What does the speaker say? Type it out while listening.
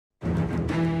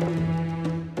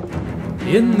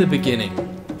In the beginning,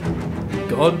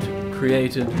 God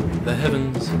created the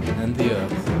heavens and the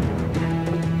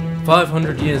earth.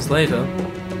 500 years later,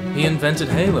 he invented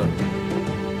Halo.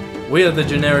 We are the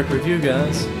Generic Review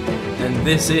Guys, and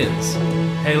this is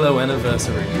Halo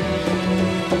Anniversary.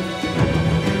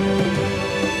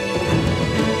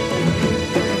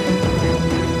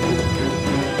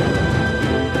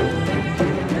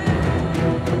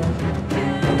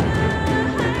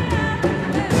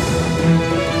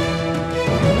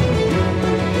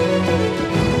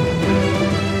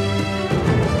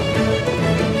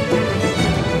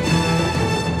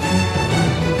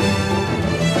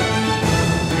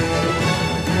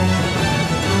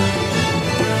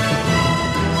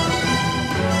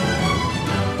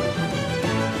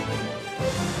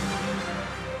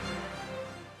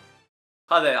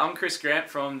 Hi there, I'm Chris Grant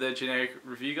from the Generic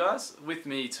Review Guys. With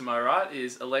me to my right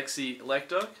is Alexi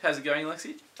Lekdog. How's it going,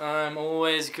 Alexi? I'm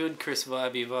always good, Chris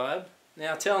Vibey Vibe.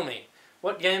 Now tell me,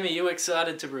 what game are you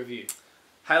excited to review?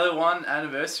 Halo 1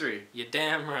 Anniversary. You're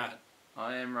damn right.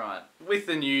 I am right. With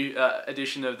the new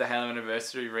edition of the Halo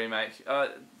Anniversary remake,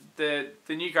 the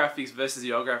new graphics versus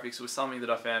the old graphics was something that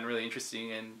I found really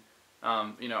interesting, and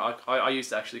I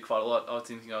used it actually quite a lot. I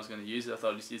didn't think I was going to use it. I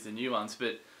thought I'd just use the new ones,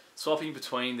 but swapping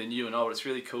between the new and old, it's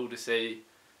really cool to see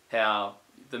how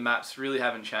the maps really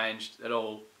haven't changed at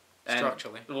all.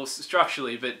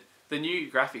 Structurally, but the new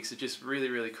graphics are just really,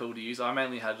 really cool to use. I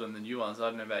mainly had it on the new ones. I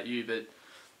don't know about you, but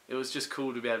it was just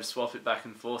cool to be able to swap it back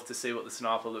and forth to see what the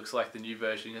sniper looks like, the new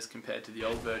version as compared to the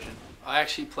old version. I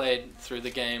actually played through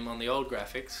the game on the old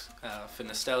graphics for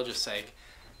nostalgia's sake,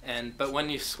 but when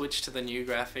you switch to the new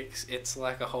graphics, it's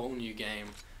like a whole new game.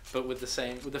 But with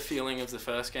the feeling of the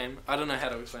first game. I don't know how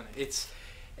to explain it.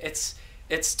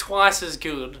 It's twice as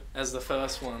good as the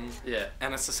first one. Yeah.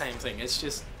 And it's the same thing. It's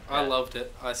just I loved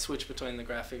it. I switched between the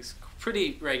graphics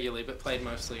pretty regularly, but played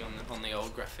mostly on the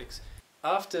old graphics.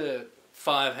 After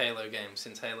 5 Halo games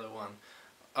since Halo 1,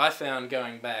 I found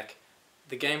going back,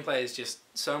 the gameplay is just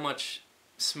so much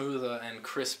smoother and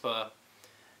crisper,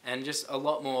 and just a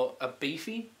lot more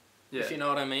beefy. Yeah. If you know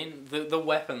what I mean. The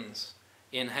weapons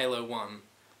in Halo 1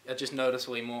 are just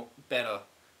noticeably better,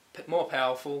 more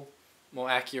powerful, more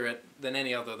accurate than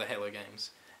any other of the Halo games.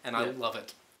 And I love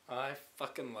it. I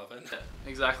fucking love it. Yeah,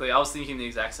 exactly. I was thinking the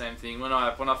exact same thing. When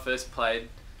I first played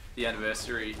the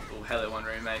Anniversary or Halo 1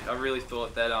 Remake, I really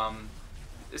thought that,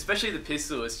 especially the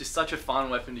pistol, it's just such a fun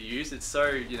weapon to use. It's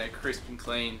so, crisp and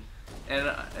clean.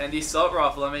 And the assault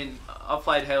rifle, I mean, I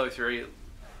played Halo 3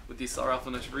 with the assault rifle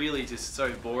and it's really just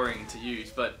so boring to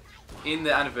use. But in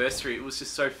the Anniversary, it was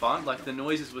just so fun. Like, the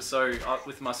noises were so,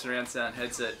 with my surround sound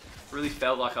headset, really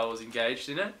felt like I was engaged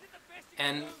in it.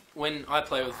 And when I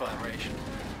play with vibration,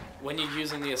 when you're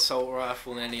using the assault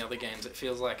rifle in any other games, it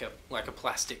feels like a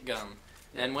plastic gun.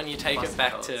 And when you take it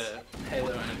back to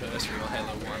Halo Anniversary or Halo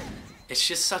 1, it's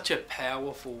just such a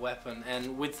powerful weapon,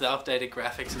 and with the updated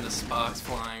graphics and the sparks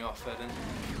flying off it, and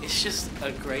it's just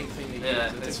a great thing to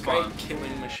use. It's a great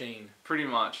killing machine. Pretty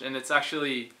much, and it's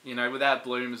actually, without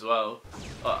bloom as well.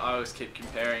 I always keep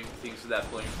comparing things without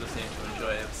bloom because I seem to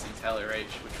enjoy it ever since Halo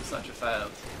Reach, which was such a fail.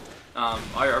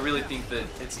 I really think that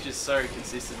it's just so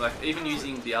consistent. Like, even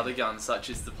using the other guns, such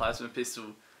as the plasma pistol,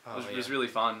 was really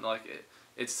fun. Like,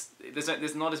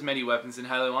 there's not as many weapons in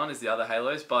Halo 1 as the other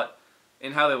Halos, but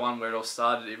in Halo 1, where it all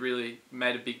started, it really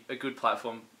made a good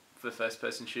platform for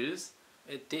first-person shooters.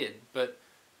 It did, but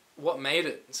what made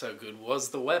it so good was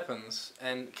the weapons,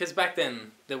 and because back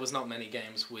then there was not many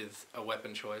games with a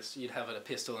weapon choice. You'd have a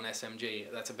pistol and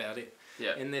SMG. That's about it.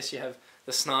 Yeah. In this, you have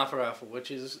the sniper rifle, which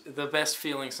is the best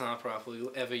feeling sniper rifle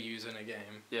you'll ever use in a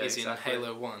game. Yeah, is exactly. in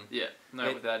Halo 1. Yeah,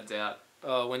 without a doubt.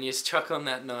 Oh, when you chuck on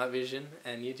that night vision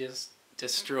and you just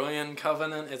destroying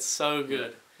Covenant, it's so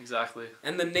good. Yeah. Exactly.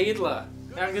 And the Needler.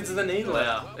 How good's the Needler?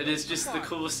 Wow. It is just the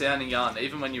coolest sounding gun.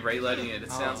 Even when you're reloading it,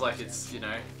 it sounds like it's,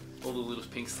 all the little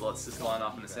pink slots just line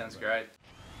up and it sounds great.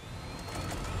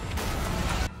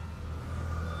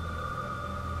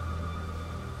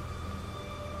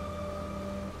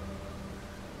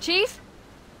 Chief?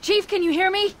 Chief, can you hear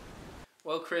me?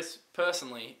 Well, Chris,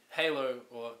 personally, Halo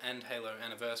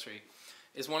Anniversary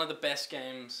is one of the best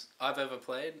games I've ever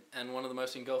played and one of the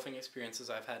most engulfing experiences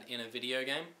I've had in a video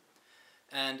game.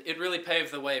 And it really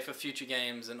paved the way for future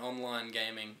games and online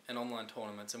gaming and online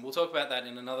tournaments. And we'll talk about that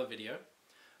in another video.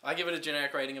 I give it a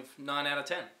generic rating of 9 out of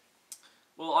 10.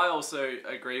 Well, I also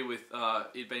agree with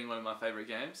it being one of my favourite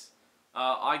games.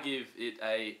 I give it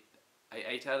a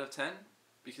 8 out of 10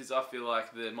 because I feel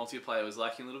like the multiplayer was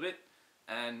lacking a little bit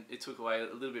and it took away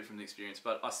a little bit from the experience.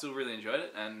 But I still really enjoyed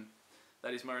it, and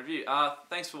that is my review.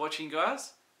 Thanks for watching,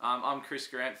 guys. I'm Chris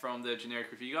Grant from the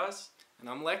Generic Review Guys. And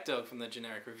I'm Lecdog from the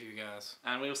Generic Review Guys.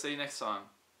 And we will see you next time.